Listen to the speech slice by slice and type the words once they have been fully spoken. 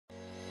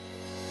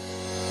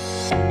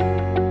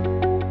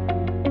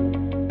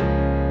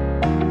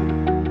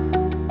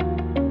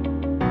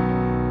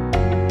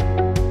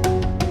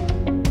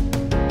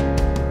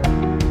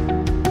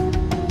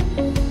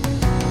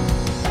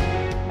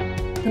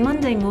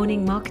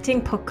Morning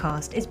Marketing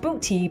Podcast is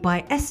brought to you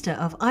by Esther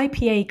of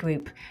IPA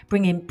Group,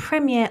 bringing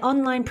premier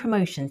online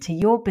promotion to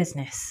your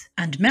business.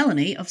 And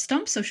Melanie of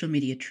Stomp Social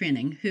Media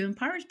Training, who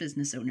empowers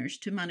business owners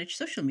to manage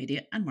social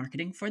media and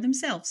marketing for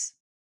themselves.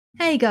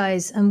 Hey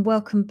guys, and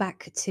welcome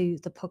back to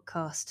the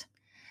podcast.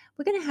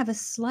 We're going to have a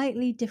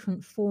slightly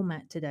different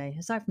format today,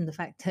 aside from the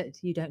fact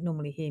that you don't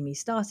normally hear me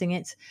starting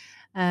it.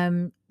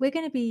 We're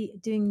going to be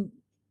doing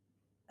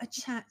a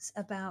chat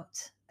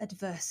about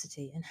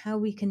adversity and how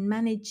we can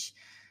manage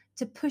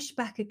to push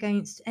back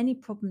against any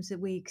problems that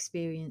we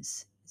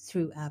experience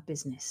through our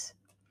business.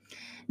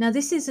 Now,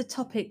 this is a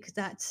topic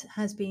that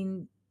has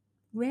been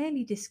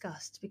rarely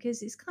discussed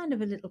because it's kind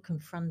of a little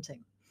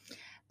confronting.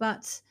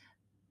 But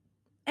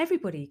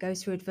everybody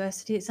goes through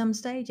adversity at some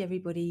stage.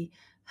 Everybody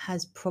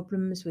has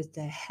problems with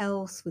their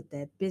health, with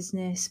their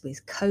business,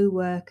 with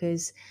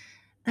co-workers.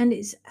 And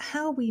it's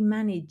how we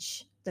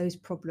manage those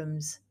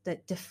problems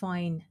that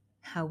define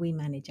how we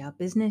manage our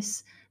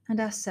business and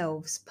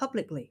ourselves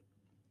publicly.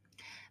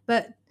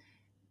 But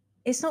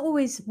it's not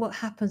always what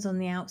happens on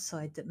the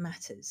outside that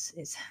matters.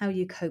 It's how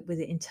you cope with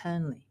it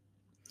internally.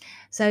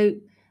 So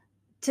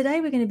today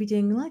we're going to be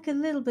doing like a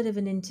little bit of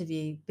an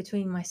interview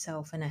between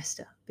myself and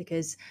Esther,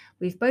 because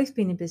we've both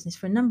been in business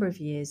for a number of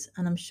years,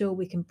 and I'm sure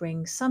we can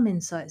bring some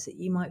insights that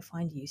you might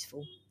find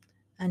useful.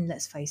 And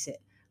let's face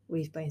it,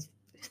 we've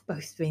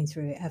both been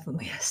through it, haven't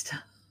we, Esther?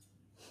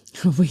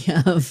 We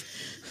have.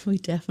 We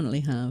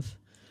definitely have.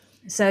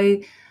 So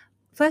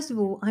first of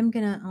all, I'm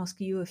going to ask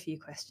you a few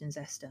questions,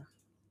 Esther.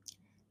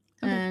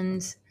 Okay.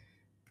 And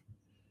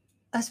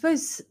I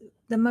suppose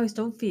the most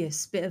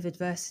obvious bit of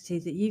adversity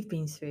that you've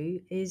been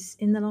through is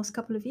in the last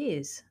couple of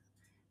years.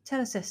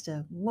 Tell us,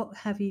 Esther, what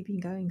have you been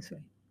going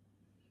through?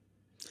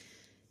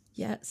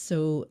 Yeah,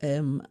 so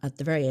at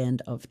the very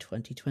end of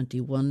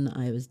 2021,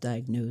 I was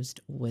diagnosed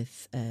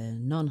with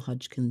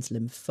non-Hodgkin's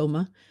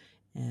lymphoma,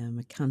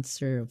 a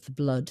cancer of the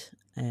blood,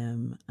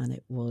 and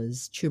it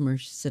was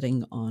tumours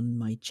sitting on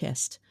my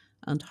chest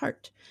and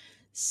heart.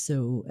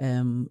 So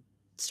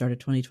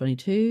started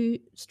 2022,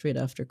 straight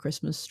after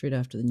Christmas, straight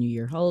after the New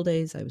Year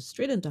holidays, I was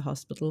straight into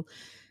hospital,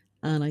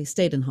 and I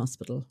stayed in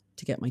hospital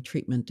to get my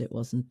treatment. It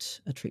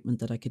wasn't a treatment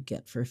that I could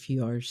get for a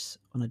few hours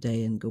on a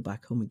day and go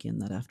back home again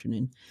that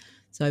afternoon.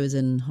 So I was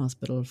in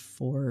hospital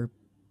for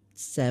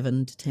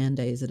 7 to 10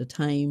 days at a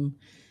time,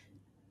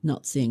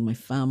 not seeing my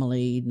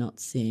family,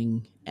 not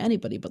seeing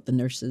anybody but the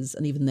nurses.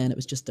 And even then it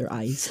was just their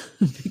eyes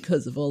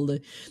because of all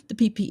the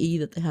PPE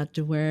that they had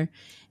to wear.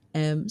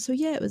 So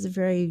yeah, it was a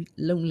very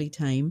lonely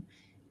time.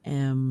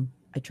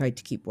 I tried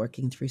to keep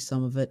working through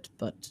some of it,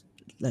 but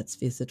let's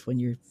face it, when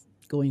you're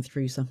going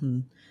through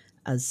something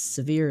as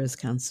severe as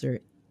cancer,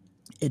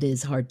 it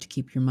is hard to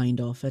keep your mind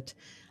off it.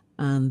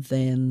 And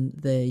then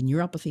the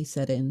neuropathy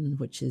set in,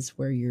 which is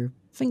where your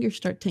fingers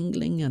start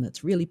tingling and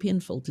it's really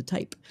painful to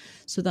type.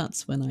 So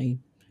that's when I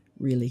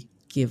really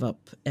gave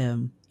up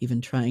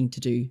even trying to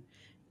do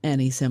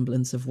any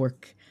semblance of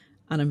work.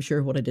 And I'm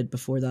sure what I did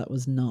before that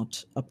was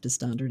not up to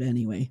standard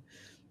anyway,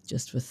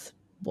 just with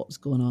what was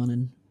going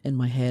on in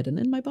my head and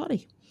in my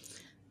body.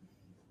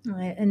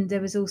 Right. And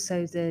there was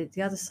also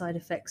the other side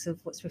effects of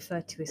what's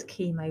referred to as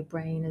chemo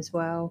brain as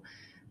well.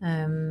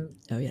 Oh,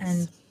 yes.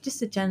 And just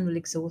the general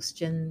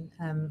exhaustion.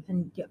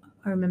 And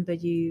I remember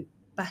you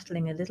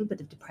battling a little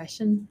bit of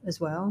depression as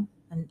well.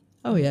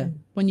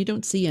 When you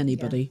don't see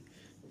anybody,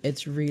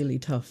 it's really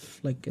tough.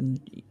 Like,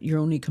 and your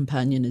only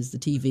companion is the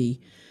TV,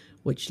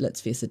 which,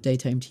 let's face it,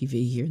 daytime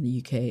TV here in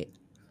the UK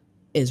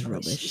is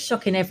rubbish.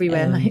 Shocking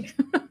everywhere, mate.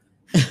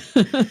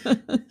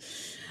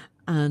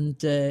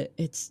 And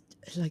it's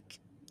like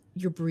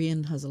your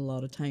brain has a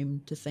lot of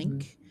time to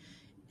think,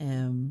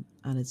 and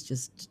it's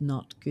just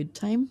not good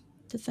time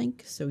to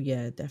think. So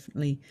yeah,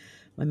 definitely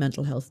my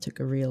mental health took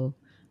a real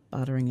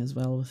battering as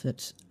well with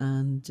it.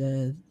 And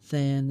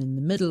then in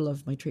the middle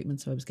of my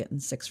treatment, so I was getting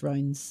 6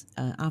 rounds,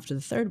 after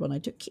the third one I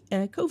took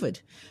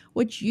COVID,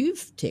 which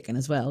you've taken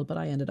as well, but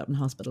I ended up in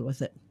hospital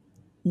with it.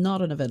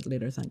 Not on a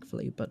ventilator,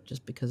 thankfully, but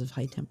just because of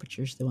high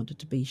temperatures, they wanted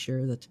to be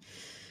sure that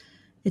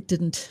it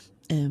didn't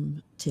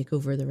take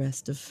over the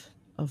rest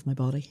of my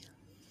body.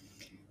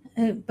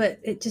 But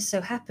it just so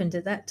happened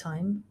at that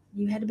time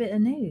you had a bit of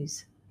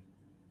news.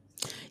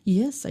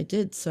 Yes, I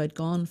did. So I'd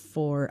gone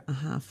for a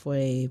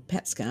halfway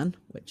PET scan,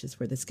 which is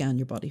where they scan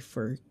your body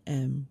for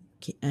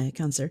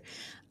cancer.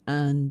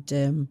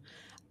 And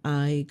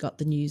I got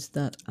the news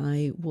that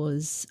I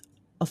was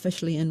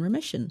officially in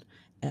remission.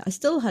 I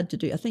still had to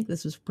do, I think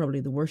this was probably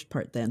the worst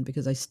part then,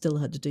 because I still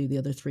had to do the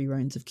other 3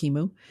 rounds of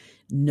chemo,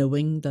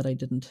 knowing that I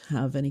didn't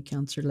have any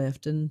cancer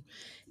left in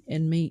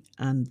me.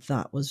 And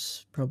that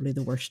was probably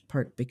the worst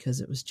part,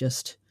 because it was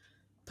just,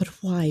 but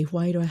why?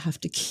 Why do I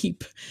have to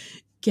keep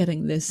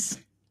getting this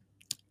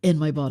in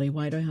my body?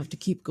 Why do I have to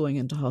keep going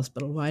into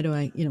hospital? Why do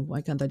I,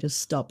 why can't I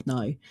just stop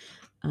now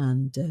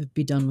and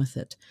be done with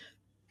it?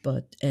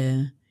 But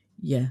the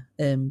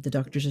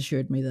doctors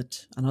assured me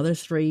that another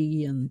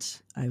 3 and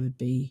I would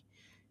be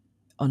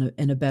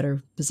in a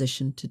better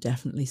position to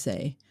definitely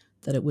say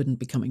that it wouldn't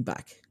be coming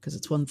back, because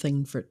it's one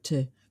thing for it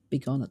to be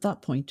gone at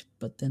that point,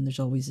 but then there's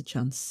always a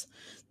chance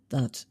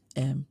that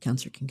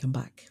cancer can come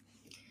back.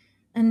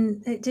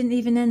 And it didn't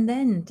even end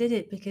then, did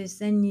it? Because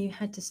then you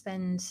had to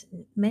spend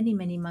many,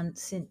 many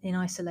months in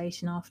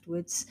isolation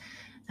afterwards.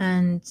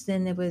 And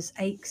then there was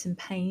aches and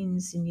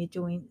pains in your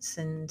joints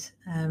and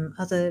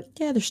other.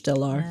 Yeah, there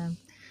still are.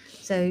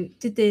 So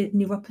did the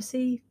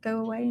neuropathy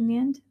go away in the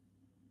end?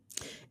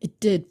 It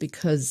did,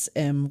 because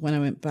when I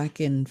went back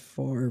in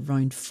for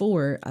round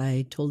 4,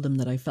 I told them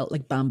that I felt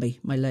like Bambi.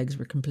 My legs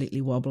were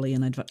completely wobbly,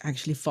 and I'd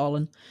actually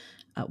fallen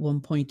at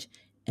one point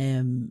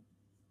in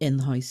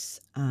the house.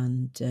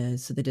 And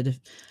so they did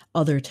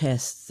other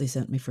tests. They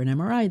sent me for an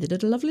MRI. They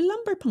did a lovely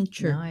lumbar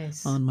puncture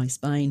Nice. on my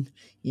spine.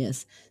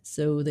 Yes.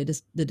 So they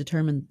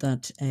determined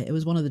that it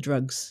was one of the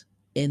drugs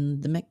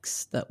in the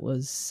mix that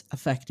was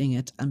affecting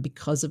it. And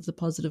because of the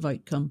positive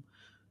outcome,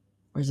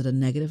 or is it a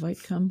negative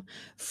outcome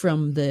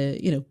from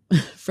the,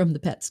 from the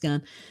PET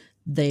scan,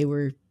 they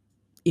were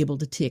able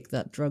to take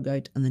that drug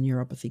out, and the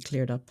neuropathy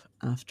cleared up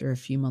after a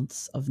few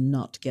months of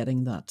not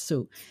getting that.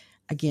 So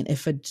again,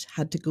 if I'd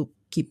had to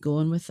keep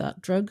going with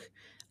that drug,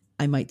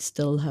 I might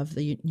still have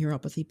the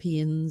neuropathy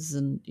pains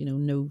and,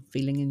 no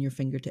feeling in your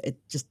fingertip.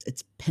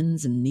 It's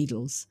pins and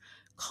needles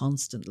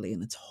constantly,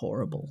 and it's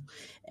horrible.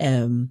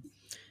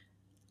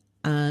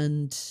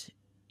 And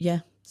yeah,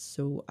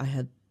 so I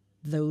had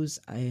those.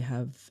 I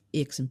have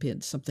aches and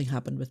pains. Something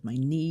happened with my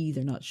knee.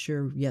 They're not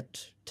sure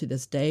yet to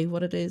this day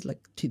what it is.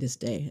 Like, to this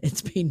day,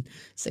 it's been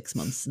 6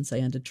 months since I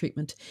ended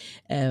treatment.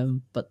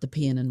 But the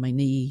pain in my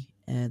knee,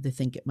 they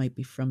think it might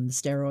be from the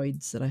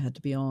steroids that I had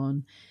to be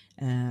on.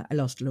 I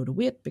lost a load of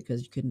weight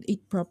because you couldn't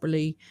eat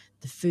properly.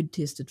 The food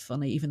tasted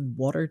funny. Even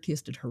water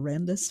tasted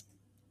horrendous.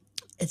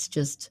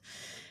 It's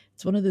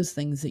one of those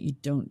things that you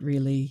don't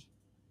really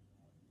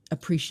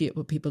appreciate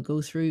what people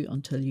go through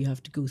until you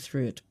have to go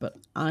through it. But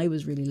I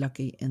was really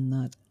lucky in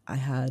that I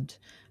had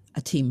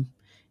a team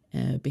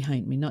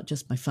behind me, not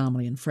just my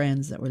family and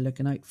friends that were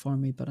looking out for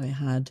me, but I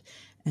had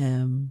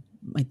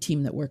my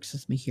team that works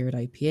with me here at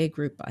IPA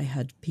Group. I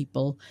had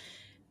people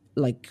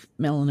like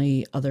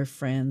Melanie, other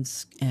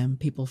friends,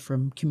 people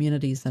from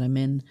communities that I'm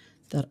in,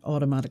 that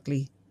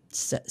automatically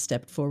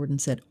stepped forward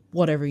and said,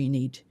 whatever you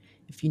need.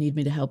 If you need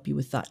me to help you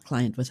with that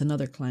client, with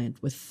another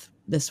client, with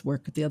this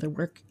work, with the other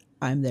work,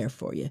 I'm there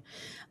for you.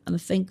 And I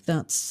think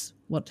that's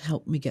what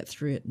helped me get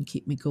through it and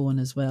keep me going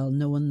as well,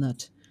 knowing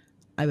that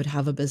I would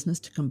have a business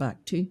to come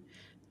back to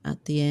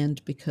at the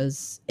end,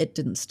 because it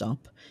didn't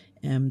stop.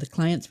 The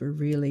clients were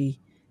really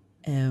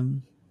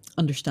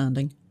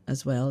understanding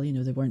as well.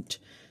 They weren't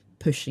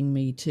pushing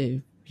me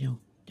to,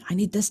 I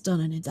need this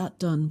done, I need that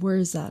done, where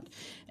is that?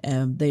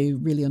 They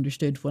really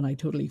understood when I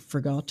totally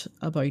forgot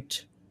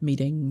about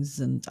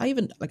meetings. And I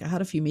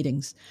had a few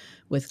meetings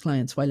with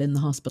clients while in the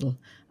hospital,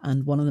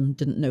 and one of them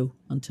didn't know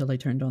until I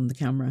turned on the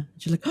camera.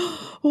 She's like,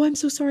 oh, I'm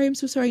so sorry,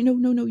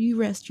 no, you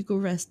rest, you go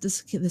rest,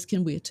 this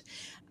can wait.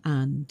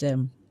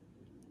 And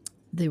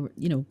they were,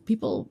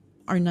 people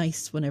are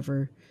nice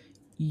whenever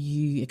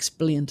you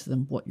explain to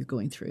them what you're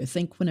going through. I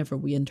think whenever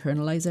we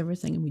internalize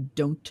everything and we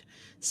don't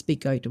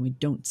speak out and we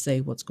don't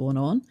say what's going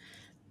on,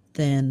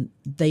 then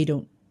they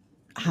don't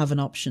have an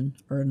option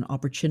or an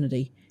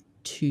opportunity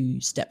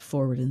to step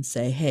forward and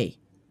say, hey,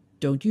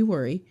 don't you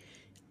worry,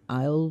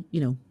 I'll,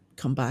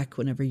 come back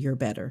whenever you're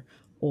better,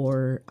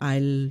 or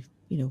I'll,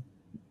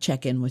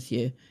 check in with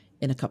you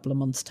in a couple of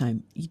months'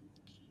 time.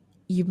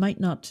 You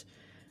might not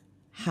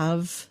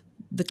have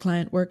the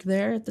client work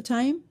there at the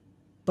time,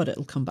 but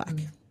it'll come back.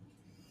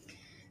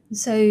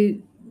 So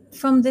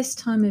from this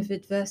time of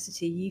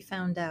adversity, you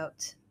found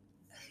out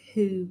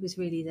who was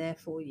really there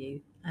for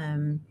you.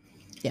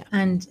 Yeah.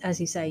 And as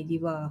you say,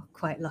 you are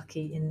quite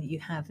lucky in that you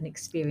have an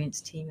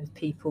experienced team of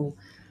people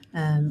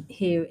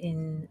here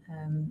in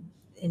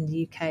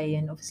the UK,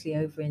 and obviously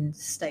over in the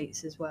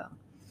States as well.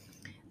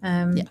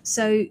 Yeah.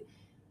 So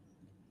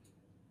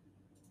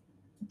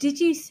did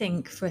you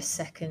think for a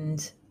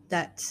second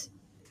that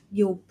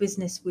your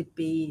business would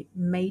be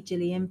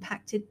majorly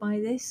impacted by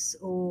this?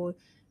 Or,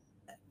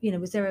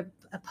 was there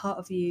a part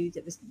of you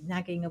that was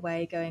nagging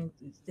away going,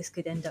 this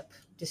could end up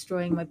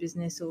destroying my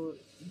business? Or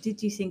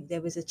did you think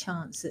there was a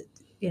chance that,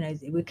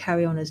 it would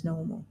carry on as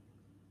normal?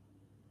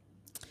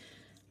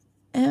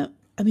 I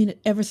mean,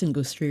 everything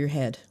goes through your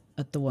head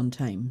at the one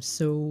time.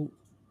 So,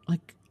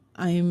 like,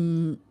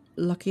 I'm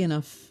lucky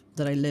enough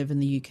that I live in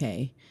the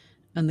UK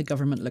and the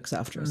government looks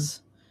after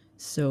us.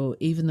 So,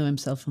 even though I'm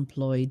self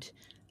employed,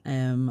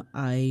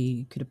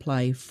 I could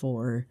apply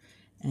for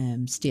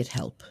state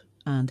help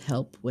and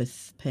help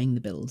with paying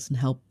the bills and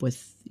help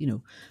with,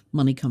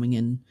 money coming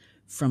in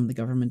from the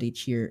government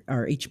each year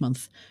or each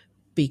month,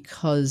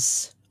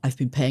 because I've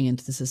been paying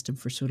into the system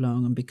for so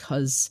long, and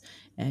because,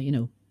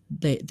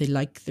 they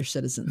like their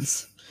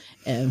citizens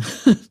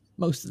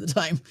most of the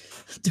time.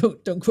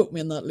 Don't quote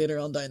me on that later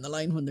on down the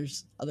line when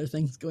there's other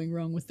things going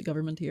wrong with the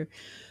government here.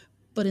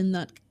 But in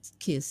that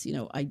case,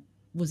 I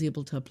was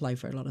able to apply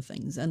for a lot of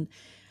things. And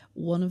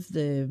one of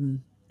the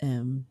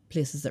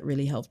places that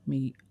really helped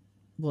me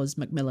was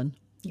Macmillan.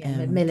 Yeah,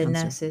 Macmillan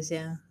Cancer. Nurses,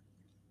 yeah.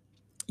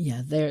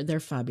 Yeah, they're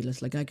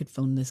fabulous. Like, I could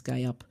phone this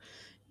guy up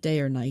day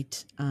or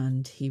night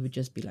and he would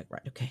just be like,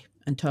 right, okay,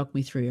 and talk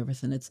me through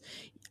everything. It's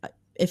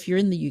if you're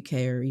in the UK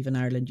or even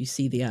Ireland, you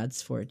see the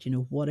ads for it.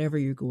 Whatever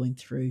you're going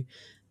through,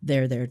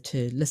 they're there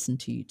to listen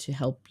to you, to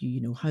help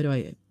you. How do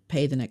I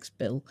pay the next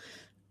bill?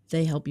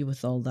 They help you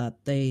with all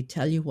that. They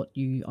tell you what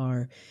you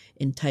are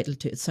entitled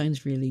to. It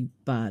sounds really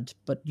bad,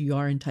 but you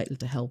are entitled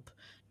to help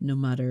no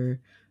matter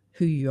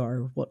who you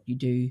are, what you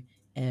do.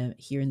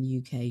 Here in the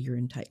UK, you're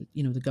entitled,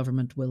 the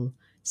government will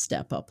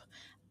step up.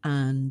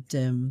 And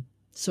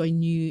so I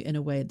knew in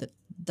a way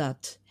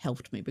that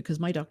helped me, because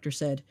my doctor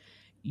said,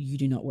 you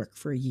do not work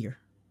for a year.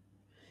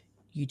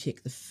 You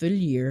take the full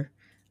year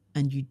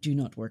and you do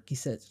not work. He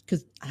said,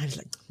 because I was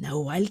like,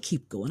 no, I'll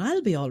keep going.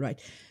 I'll be all right.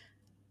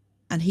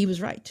 And he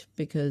was right,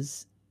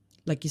 because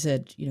like you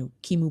said,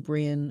 chemo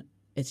brain,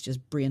 it's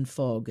just brain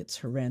fog. It's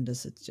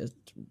horrendous. It's just,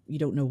 you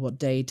don't know what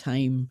day,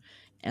 time,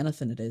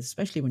 anything it is,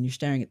 especially when you're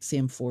staring at the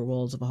same four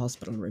walls of a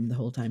hospital room the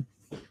whole time.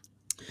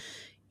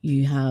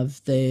 You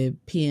have the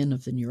pain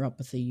of the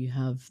neuropathy. You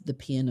have the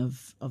pain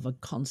of a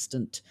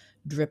constant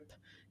drip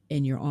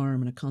in your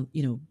arm, and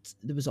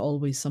there was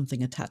always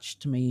something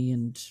attached to me,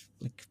 and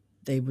like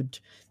they would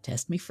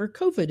test me for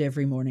COVID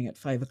every morning at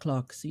 5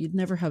 o'clock. So you'd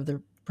never have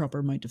the proper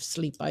amount of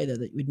sleep either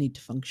that you would need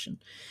to function.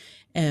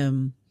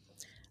 And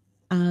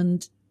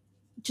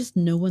just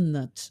knowing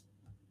that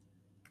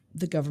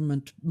the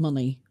government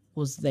money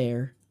was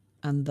there,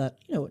 and that,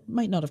 it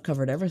might not have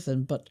covered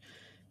everything, but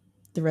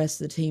the rest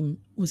of the team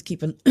was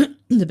keeping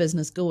the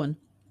business going.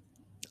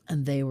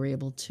 And they were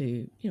able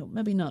to,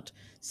 maybe not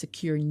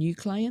secure new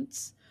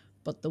clients,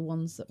 but the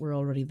ones that were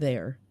already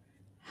there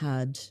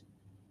had,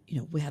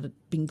 we had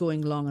been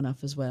going long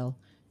enough as well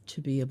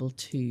to be able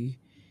to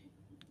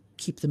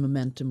keep the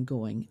momentum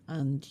going.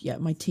 And yeah,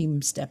 my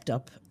team stepped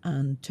up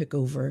and took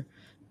over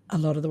a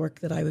lot of the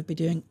work that I would be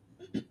doing.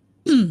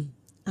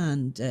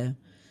 And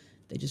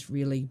they just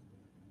really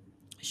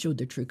showed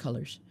their true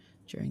colors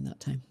during that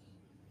time.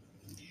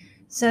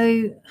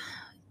 So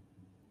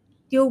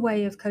your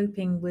way of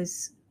coping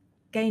was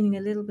gaining a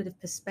little bit of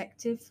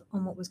perspective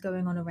on what was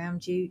going on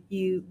around you.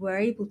 You were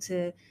able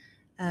to,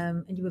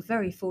 and you were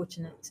very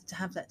fortunate to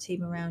have that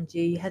team around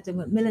you. You had the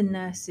Macmillan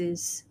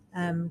nurses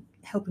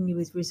helping you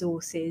with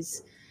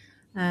resources,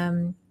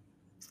 and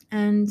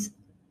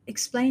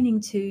explaining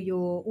to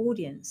your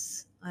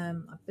audience. I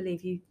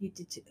believe you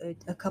did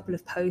a couple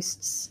of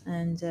posts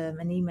and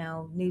an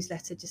email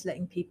newsletter, just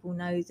letting people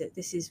know that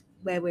this is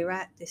where we're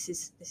at. This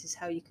is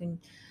how you can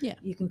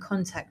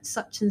contact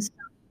such and such,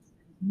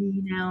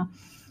 me now.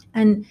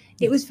 And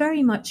it was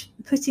very much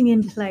putting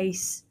in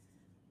place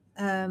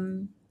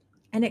an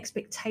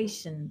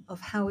expectation of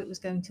how it was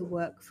going to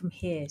work from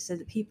here, so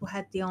that people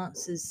had the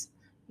answers.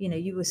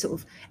 You were sort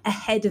of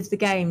ahead of the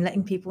game,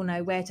 letting people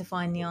know where to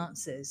find the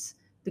answers,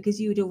 because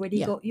you had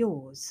already got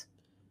yours.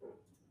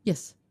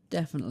 Yes,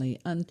 definitely.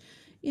 And,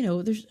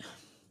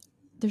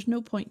 there's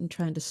no point in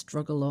trying to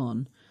struggle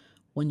on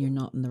when you're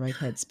not in the right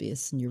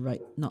headspace and you're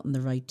not in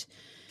the right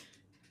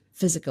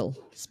physical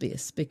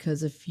space.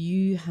 Because if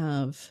you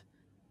have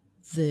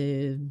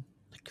the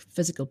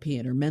physical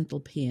pain or mental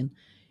pain,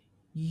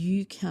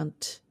 you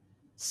can't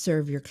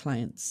serve your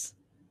clients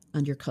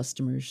and your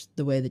customers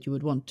the way that you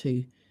would want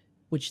to,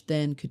 which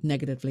then could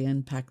negatively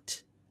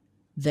impact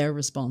their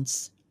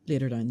response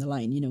later down the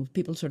line.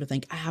 People sort of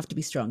think, I have to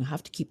be strong, I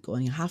have to keep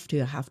going, I have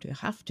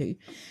to.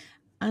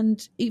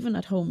 And even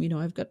at home,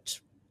 I've got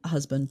a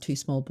husband, 2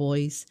 small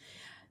boys.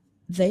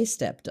 They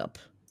stepped up.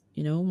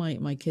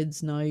 My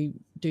kids now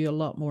do a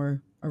lot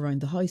more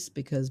around the house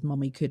because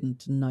mummy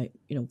couldn't. And now,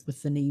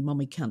 with the knee,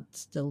 mummy can't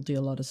still do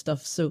a lot of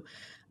stuff. So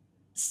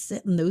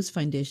setting those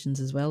foundations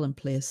as well in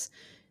place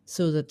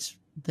so that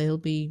they'll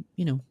be,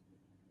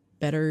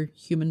 better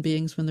human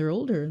beings when they're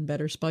older and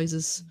better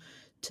spouses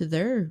to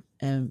their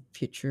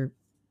future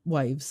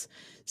wives.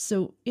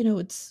 So,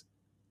 it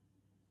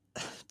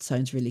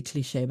sounds really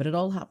cliche, but it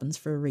all happens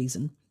for a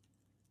reason.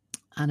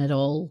 And it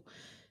all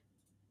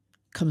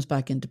comes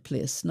back into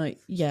place. Now,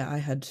 yeah, I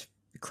had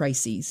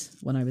crises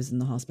when I was in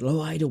the hospital.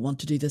 Oh, I don't want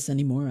to do this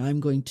anymore. I'm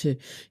going to,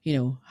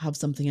 have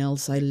something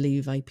else. I'll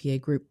leave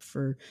IPA Group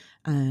for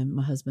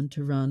my husband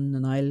to run,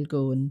 and I'll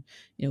go and,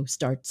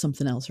 start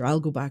something else, or I'll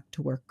go back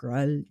to work, or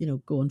I'll,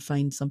 go and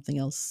find something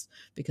else,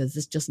 because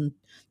this just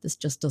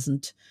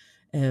doesn't,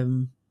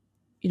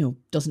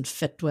 doesn't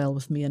fit well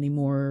with me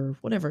anymore, or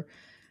whatever.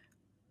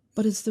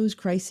 But it's those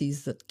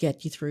crises that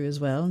get you through as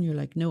well. And you're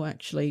like, no,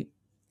 actually,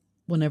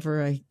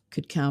 whenever I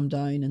could calm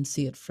down and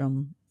see it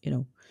from,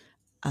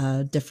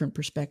 a different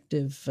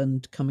perspective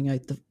and coming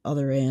out the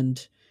other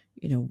end,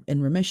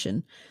 in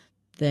remission,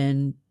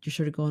 then you're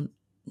sort of going,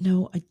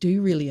 no, I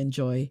do really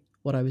enjoy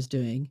what I was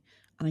doing,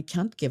 and I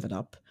can't give it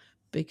up,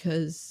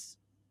 because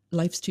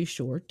life's too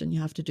short and you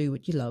have to do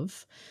what you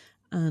love,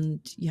 and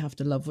you have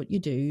to love what you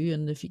do.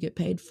 And if you get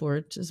paid for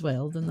it as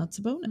well, then that's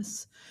a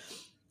bonus,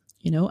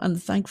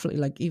 and thankfully,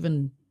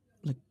 even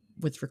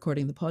with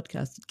recording the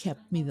podcast, it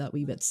kept me that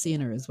wee bit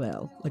saner as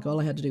well.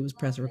 All I had to do was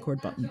press a record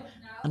button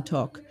and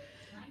talk.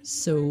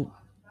 So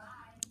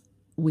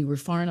we were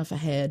far enough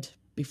ahead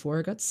before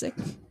I got sick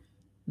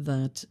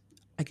that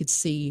I could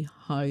see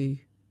how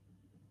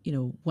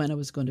when I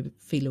was going to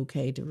feel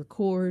okay to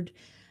record.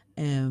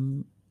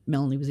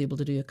 Melanie was able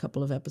to do a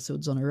couple of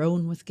episodes on her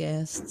own with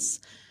guests.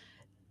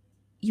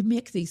 You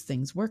make these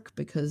things work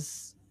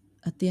because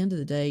at the end of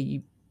the day,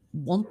 you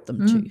want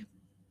them to.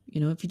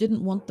 If you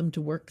didn't want them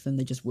to work, then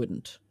they just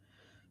wouldn't.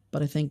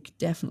 But I think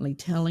definitely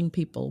telling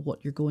people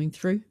what you're going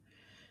through,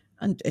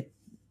 and it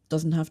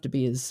doesn't have to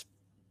be as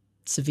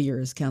severe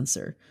as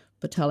cancer,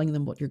 but telling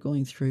them what you're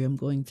going through. I'm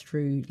going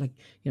through,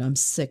 I'm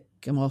sick,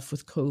 I'm off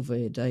with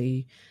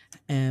COVID,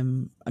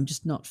 I'm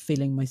just not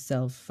feeling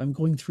myself, I'm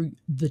going through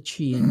the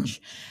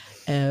change.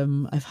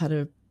 I've had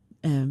a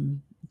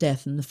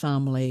death in the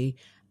family.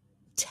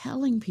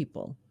 Telling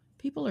people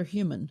are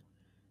human,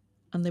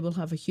 and they will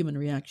have a human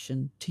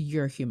reaction to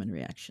your human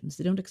reactions.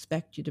 They don't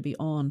expect you to be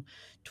on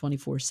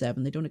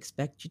 24/7. They don't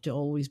expect you to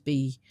always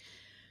be,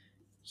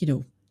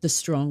 the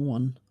strong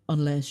one,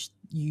 unless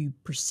you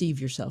perceive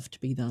yourself to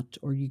be that,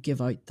 or you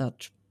give out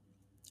that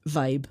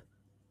vibe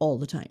all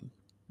the time.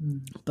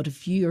 But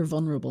if you are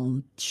vulnerable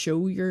and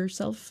show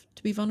yourself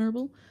to be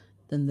vulnerable,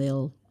 then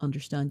they'll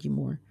understand you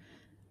more.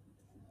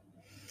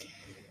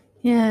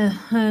 Yeah.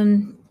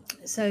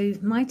 So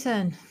my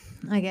turn,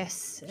 I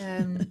guess.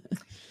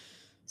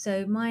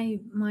 So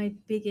my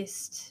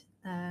biggest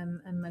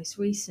and most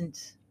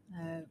recent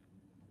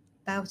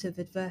bout of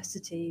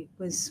adversity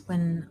was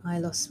when I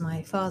lost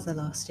my father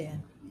last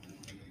year.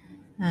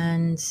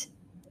 And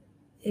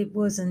it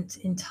wasn't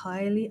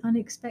entirely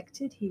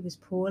unexpected. He was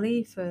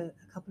poorly for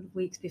a couple of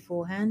weeks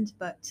beforehand,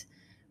 but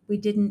we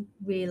didn't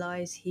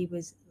realize he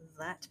was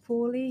that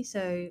poorly.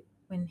 So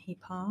when he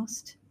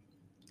passed,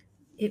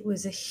 it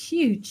was a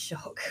huge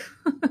shock.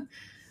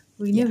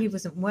 We knew he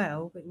wasn't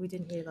well, but we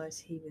didn't realize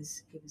he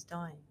was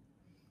dying.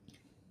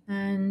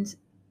 And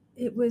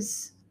it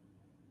was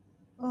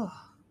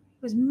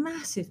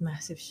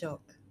massive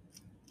shock.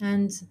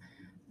 And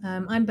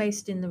I'm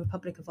based in the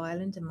Republic of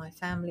Ireland, and my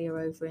family are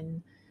over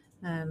in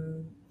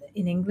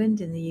England,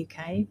 in the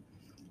UK.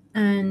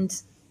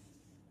 And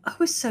I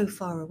was so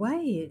far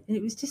away.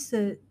 It was just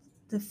the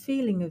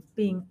feeling of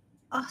being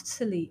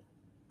utterly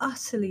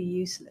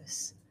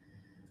useless,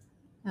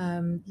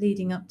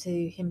 leading up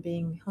to him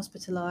being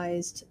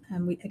hospitalised.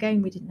 And we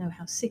didn't know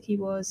how sick he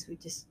was.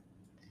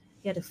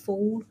 He had a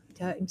fall,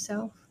 he hurt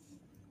himself.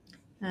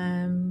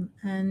 And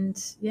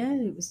yeah,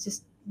 it was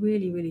just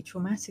really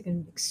traumatic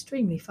and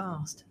extremely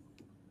fast.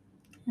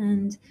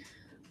 And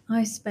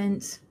I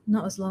spent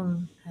not as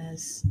long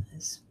as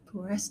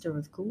poor Esther,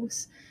 of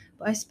course,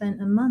 but I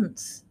spent a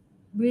month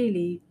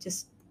really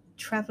just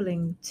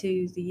traveling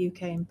to the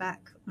UK and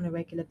back on a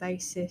regular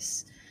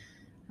basis.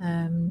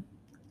 And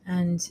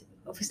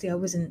obviously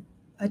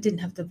I didn't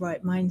have the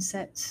right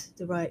mindset,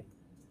 the right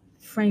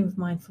frame of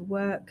mind for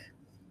work.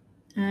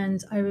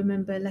 And I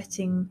remember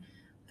letting,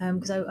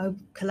 because I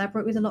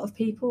collaborate with a lot of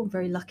people, I'm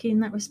very lucky in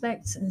that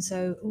respect. And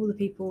so all the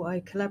people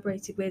I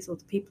collaborated with, or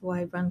the people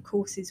I ran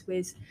courses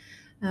with,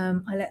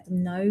 I let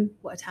them know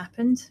what had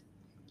happened,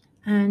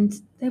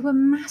 and they were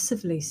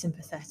massively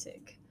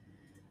sympathetic,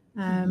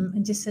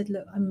 and just said,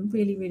 "Look, I'm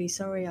really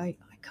sorry. I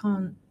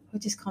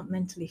just can't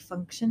mentally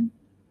function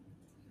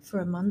for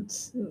a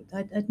month.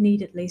 I'd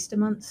need at least a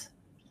month."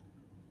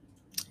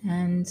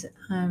 And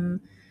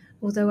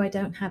although I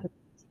don't have a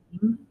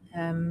team,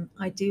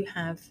 I do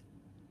have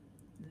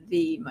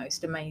the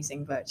most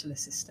amazing virtual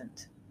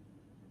assistant,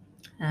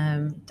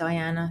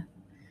 Diana.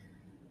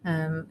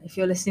 If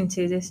you're listening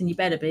to this, and you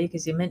better be,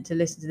 because you're meant to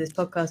listen to this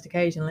podcast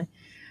occasionally,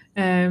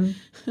 you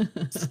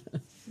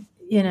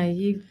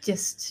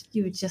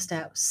were just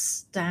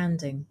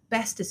outstanding.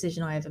 Best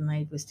decision I ever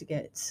made was to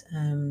get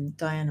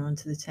Diana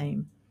onto the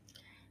team.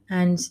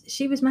 And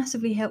she was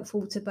massively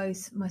helpful to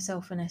both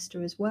myself and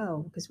Esther as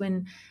well, because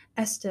when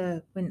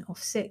Esther went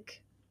off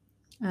sick,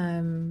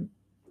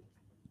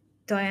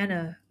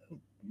 Diana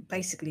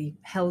basically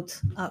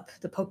held up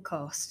the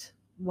podcast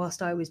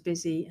whilst I was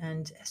busy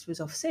and Esther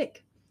was off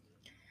sick.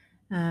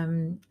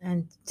 And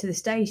to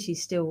this day,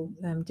 she's still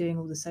doing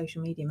all the social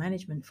media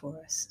management for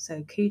us.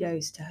 So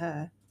kudos to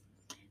her.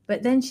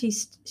 But then she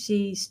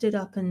stood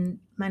up and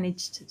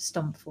managed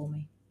Stomp for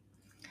me.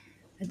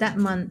 That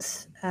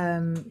month,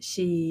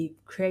 she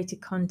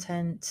created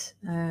content.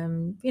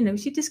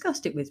 She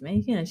discussed it with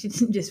me. She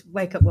didn't just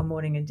wake up one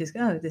morning and just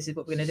go, "Oh, this is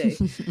what we're going to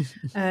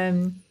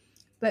do."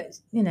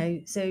 But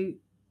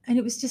and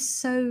it was just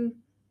so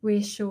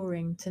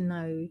reassuring to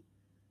know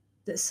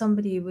that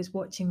somebody was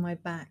watching my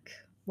back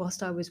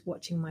whilst I was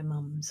watching my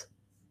mum's.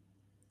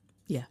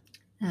 Yeah.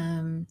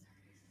 And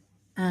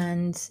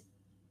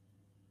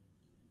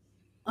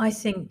I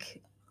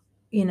think,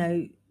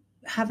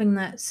 having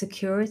that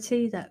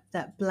security,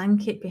 that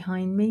blanket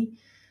behind me,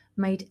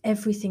 made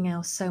everything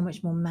else so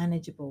much more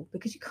manageable,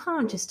 because you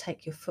can't just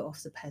take your foot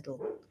off the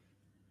pedal.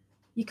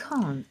 You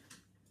can't.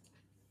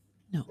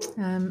 No.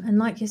 And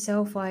like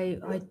yourself, I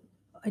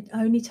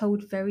only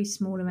told a very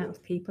small amount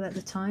of people at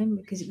the time,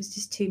 because it was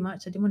just too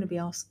much. I didn't want to be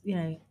asked,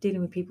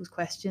 dealing with people's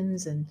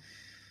questions. And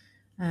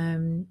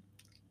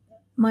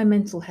my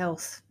mental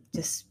health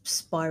just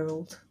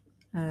spiraled,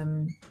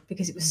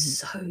 because it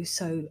was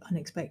so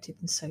unexpected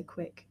and so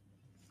quick.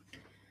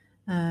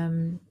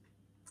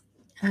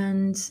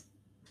 And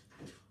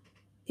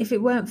if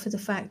it weren't for the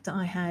fact that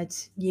I had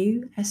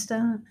you,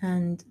 Esther,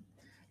 and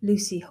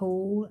Lucy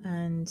Hall,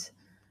 and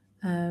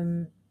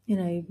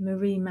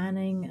Marie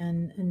Manning,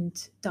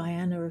 and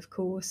Diana, of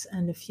course,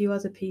 and a few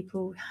other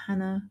people,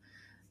 Hannah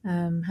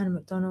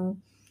McDonnell,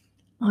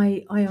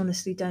 I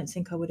honestly don't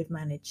think I would have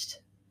managed,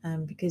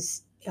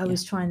 because I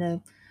was trying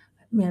to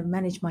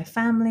manage my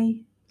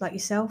family like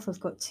yourself. I've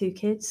got 2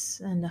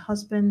 kids and a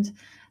husband,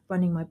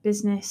 running my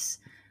business,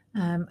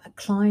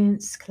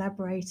 clients,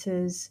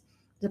 collaborators,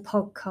 the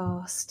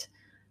podcast,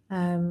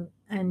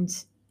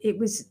 and it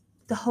was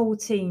the whole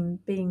team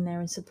being there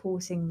and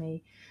supporting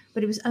me.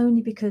 But it was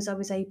only because I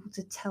was able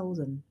to tell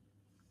them.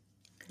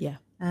 Yeah.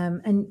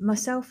 And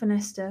myself and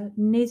Esther,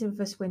 neither of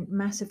us went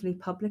massively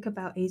public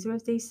about either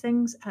of these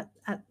things at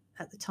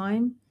the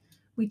time.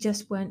 We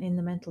just weren't in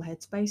the mental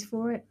headspace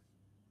for it.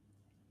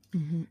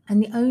 Mm-hmm.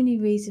 And the only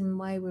reason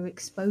why we're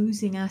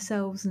exposing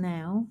ourselves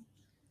now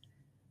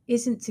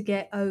isn't to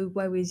get, oh,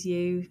 woe is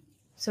you,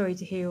 sorry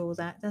to hear all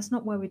that. That's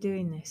not why we're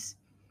doing this.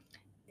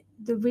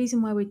 The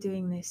reason why we're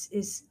doing this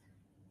is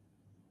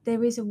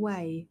there is a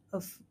way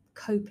of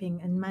coping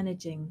and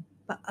managing,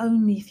 but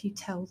only if you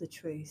tell the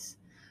truth,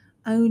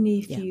 only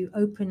if you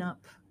open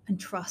up and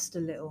trust a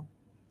little.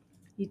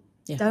 You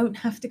don't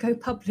have to go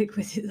public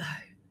with it, though.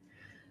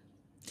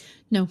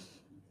 No,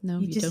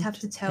 you just don't. have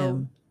to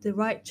tell the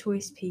right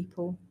choice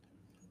people.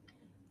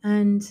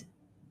 And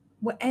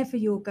whatever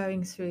you're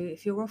going through,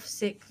 if you're off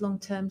sick,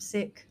 long-term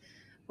sick,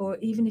 or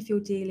even if you're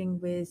dealing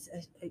with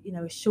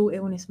a short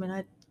illness. I mean, I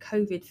had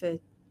COVID for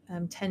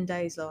 10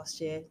 days last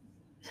year.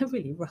 A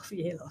really rough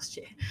year last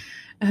year.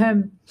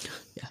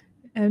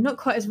 Not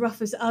quite as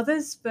rough as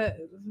others, but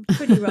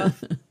pretty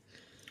rough.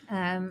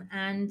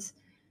 And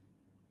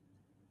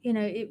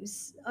I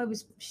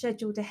was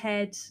scheduled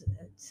ahead,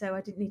 so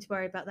I didn't need to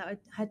worry about that. I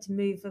had to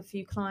move a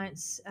few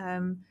clients,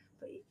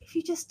 but if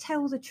you just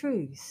tell the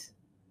truth.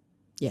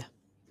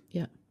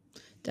 Yeah,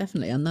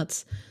 definitely. And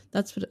that's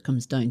what it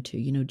comes down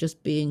to,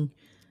 just being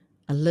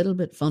a little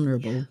bit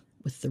vulnerable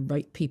with the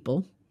right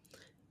people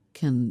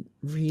can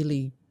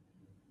really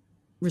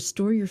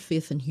restore your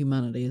faith in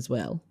humanity as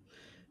well,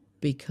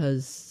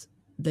 because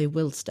they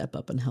will step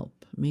up and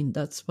help. I mean,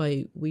 that's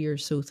why we are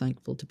so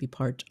thankful to be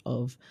part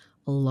of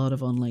a lot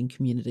of online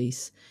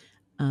communities.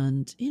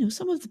 And,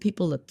 some of the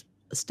people that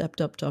stepped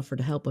up to offer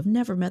to help, I've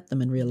never met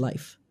them in real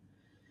life,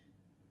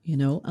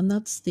 and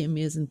that's the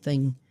amazing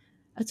thing.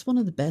 That's one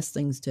of the best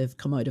things to have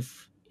come out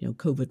of,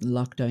 COVID and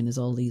lockdown, is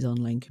all these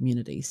online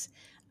communities.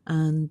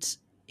 And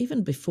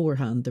even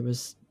beforehand, there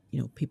was,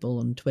 people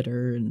on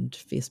Twitter and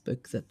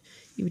Facebook that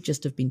you would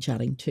just have been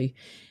chatting to,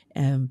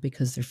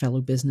 because they're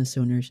fellow business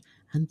owners,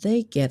 and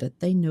they get it.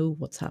 They know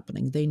what's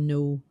happening. They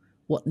know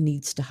what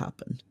needs to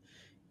happen,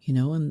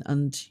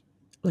 and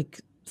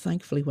like,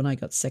 thankfully, when I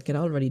got sick, I'd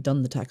already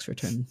done the tax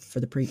return for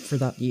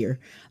that year.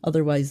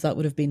 Otherwise, that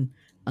would have been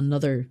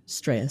another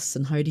stress.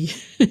 And how do you,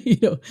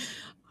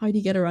 how do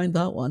you get around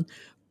that one?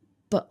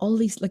 But all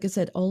these, like I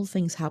said, all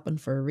things happen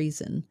for a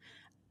reason.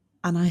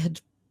 And I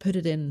had put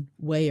it in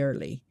way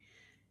early.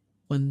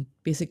 When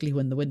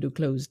the window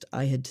closed,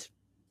 I had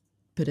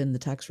put in the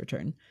tax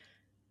return,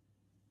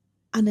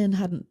 and then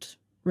hadn't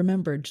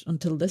remembered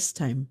until this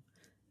time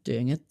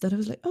doing it that I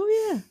was like,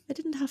 oh yeah, I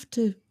didn't have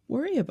to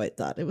worry about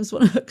that. It was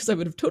because I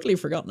would have totally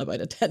forgotten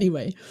about it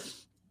anyway.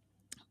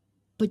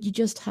 But you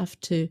just have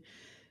to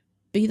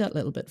be that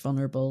little bit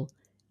vulnerable,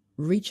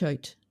 reach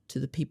out to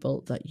the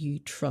people that you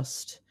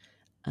trust,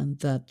 and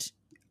that,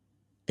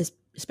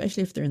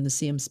 especially if they're in the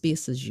same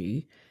space as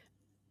you,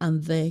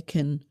 and they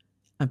can,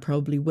 and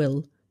probably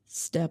will,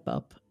 step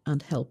up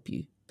and help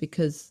you,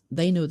 because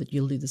they know that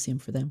you'll do the same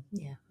for them.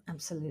 Yeah,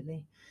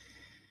 absolutely.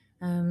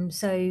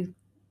 So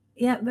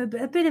yeah,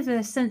 a bit of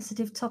a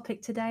sensitive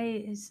topic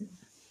today.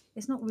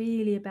 It's not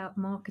really about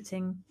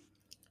marketing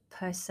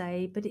per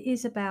se, but it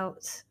is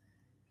about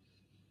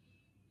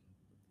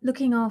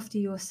looking after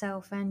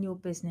yourself and your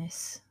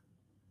business.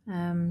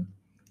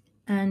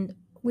 And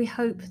we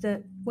hope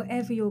that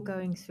whatever you're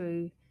going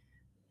through,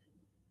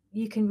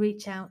 you can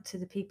reach out to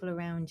the people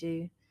around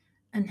you.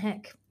 And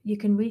heck, you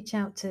can reach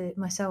out to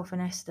myself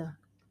and Esther.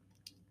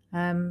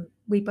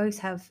 We both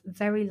have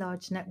very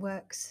large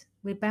networks.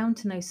 We're bound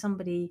to know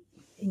somebody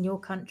in your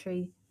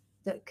country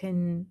that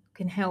can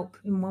help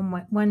in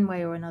one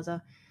way or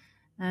another.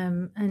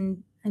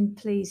 And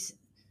please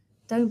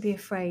don't be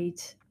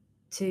afraid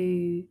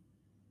to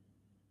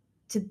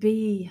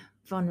be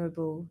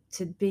vulnerable,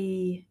 to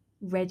be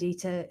ready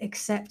to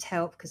accept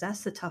help, because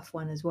that's the tough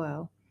one as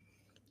well.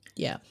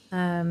 Yeah.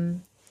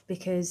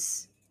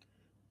 Because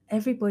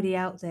everybody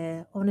out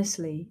there,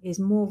 honestly, is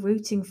more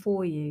rooting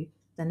for you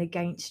than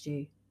against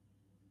you,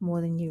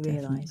 more than you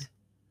realize.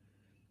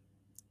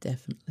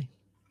 Definitely.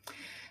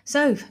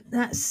 So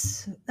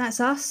that's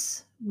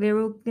us. We're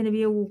all going to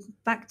be all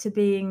back to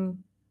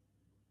being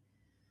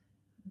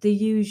the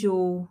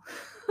usual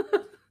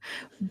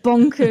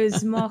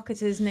bonkers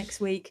marketers next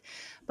week,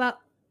 but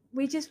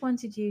we just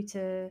wanted you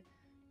to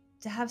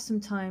have some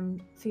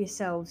time for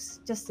yourselves,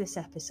 just this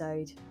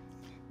episode.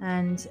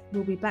 And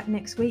we'll be back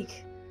next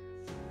week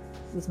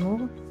with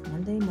more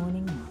Monday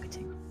Morning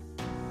Marketing.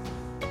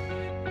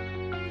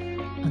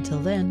 Until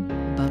then,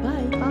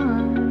 bye-bye. Bye.